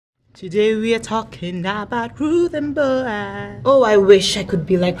Today we are talking about Ruth and Boaz. Oh, I wish I could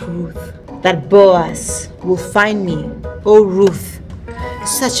be like Ruth, that Boaz will find me. Oh, Ruth,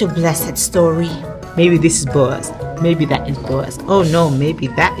 such a blessed story. Maybe this is Boaz, maybe that is Boaz. Oh no, maybe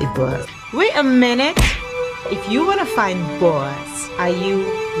that is Boaz. Wait a minute. If you want to find Boaz, are you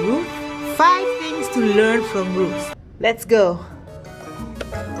Ruth? 5 things to learn from Ruth. Let's go.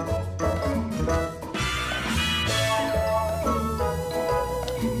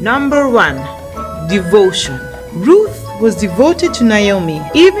 Number 1, devotion. Ruth was devoted to Naomi.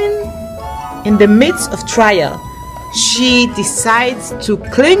 Even in the midst of trial, she decides to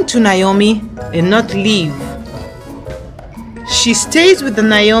cling to Naomi and not leave. She stays with the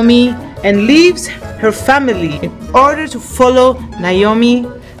Naomi and leaves her family in order to follow Naomi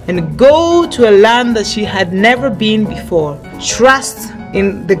and go to a land that she had never been before. Trust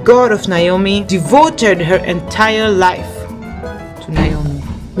in the God of Naomi, devoted her entire life to Naomi.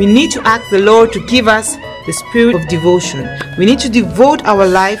 We need to ask the Lord to give us the spirit of devotion. We need to devote our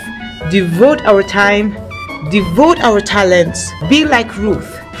life, devote our time, devote our talents. Be like Ruth,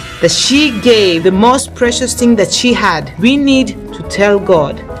 that she gave the most precious thing that she had. We need to tell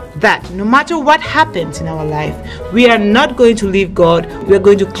God that no matter what happens in our life, we are not going to leave God. We are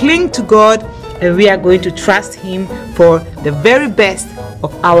going to cling to God, and we are going to trust Him for the very best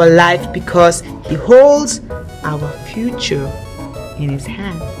of our life, because He holds our future in His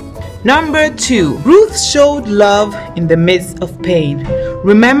hand. Number 2, Ruth showed love in the midst of pain.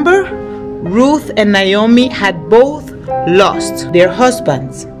 Remember, Ruth and Naomi had both lost their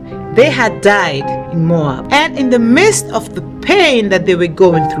husbands. They had died in Moab. And in the midst of the pain that they were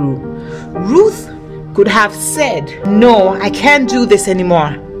going through, Ruth could have said, "No, I can't do this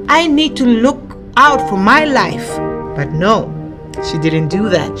anymore. I need to look out for my life." But no, she didn't do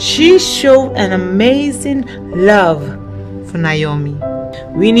that. She showed an amazing love for Naomi.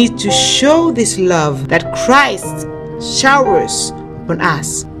 We need to show this love that Christ showers upon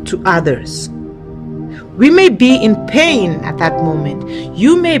us to others. We may be in pain at that moment.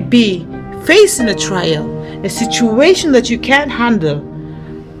 You may be facing a trial, a situation that you can't handle,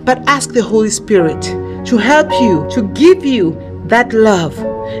 but ask the Holy Spirit to help you, to give you that love.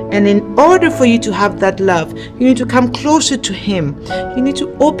 And in order for you to have that love, you need to come closer to Him. You need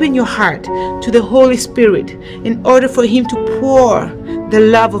to open your heart to the Holy Spirit in order for Him to pour the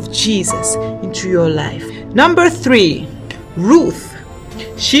love of Jesus into your life. Number 3, Ruth.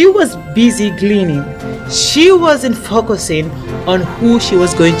 She was busy gleaning. She wasn't focusing on who she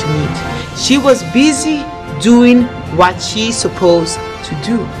was going to meet. She was busy doing what she's supposed to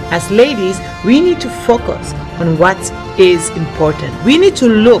do. As ladies, we need to focus on what is important. We need to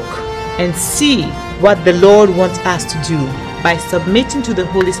look and see what the Lord wants us to do by submitting to the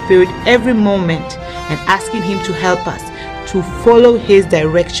Holy Spirit every moment and asking Him to help us to follow His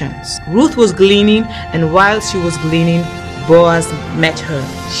directions. Ruth was gleaning, and while she was gleaning, Boaz met her.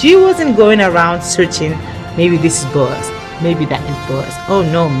 She wasn't going around searching, maybe this is Boaz, maybe that is Boaz. Oh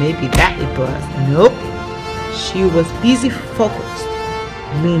no, maybe that is Boaz. Nope. She was busy, focused,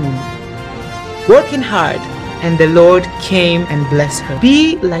 gleaning, working hard, and the Lord came and blessed her.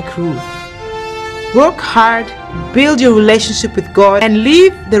 Be like Ruth. Work hard, build your relationship with God, and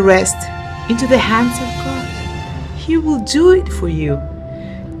leave the rest into the hands of God. He will do it for you.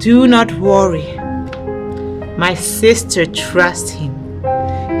 Do not worry. My sister, trust Him.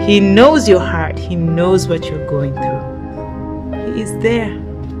 He knows your heart. He knows what you're going through. He is there.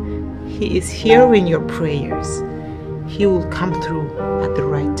 He is hearing your prayers. He will come through at the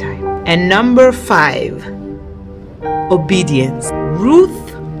right time. And number 5, obedience.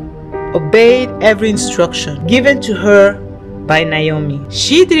 Ruth obeyed every instruction given to her by Naomi.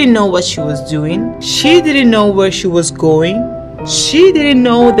 She didn't know what she was doing. She didn't know where she was going. She didn't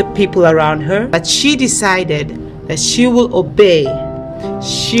know the people around her, but she decided that she will obey.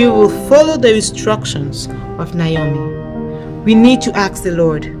 She will follow the instructions of Naomi. We need to ask the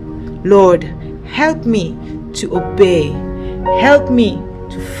Lord, Lord, help me to obey. Help me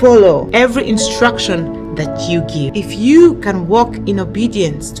to follow every instruction that you give. If you can walk in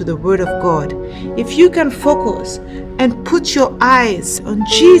obedience to the Word of God, if you can focus and put your eyes on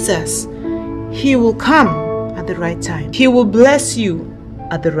Jesus, He will come at the right time. He will bless you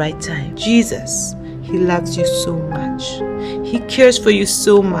at the right time. Jesus, He loves you so much. He cares for you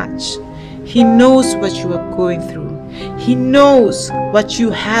so much. He knows what you are going through. He knows what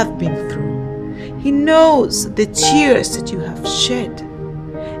you have been through. He knows the tears that you have shed.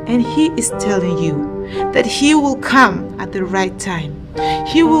 And He is telling you that He will come at the right time.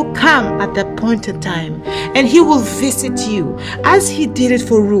 He will come at the appointed time, and He will visit you as He did it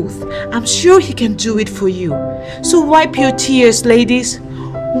for Ruth. I'm sure He can do it for you. So wipe your tears, ladies.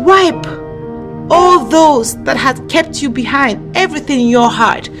 Wipe all those that had kept you behind, everything in your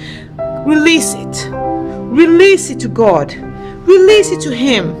heart. Release it. Release it to God. Release it to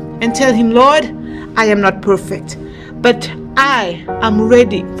Him and tell Him, Lord, I am not perfect, but I am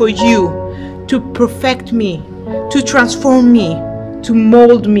ready for you to perfect me, to transform me, to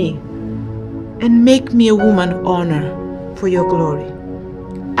mold me, and make me a woman of honor for your glory.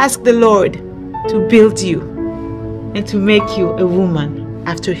 Ask the Lord to build you and to make you a woman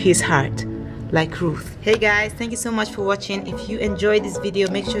after His heart, like Ruth. Hey guys, thank you so much for watching. If you enjoyed this video,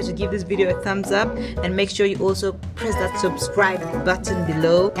 make sure to give this video a thumbs up and make sure you also press that subscribe button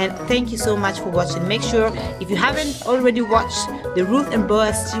below. And thank you so much for watching. Make sure, if you haven't already watched the Ruth and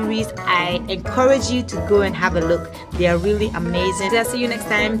Boaz series, I encourage you to go and have a look. They are really amazing. So I'll see you next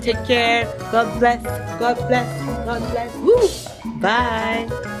time. Take care. God bless. God bless. God bless. Woo! Bye.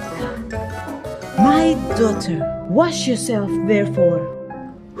 My daughter, wash yourself therefore.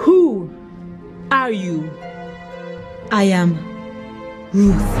 Who are you? I am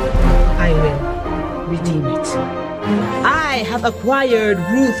Ruth. I will redeem it. I have acquired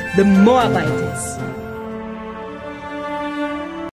Ruth the Moabitess.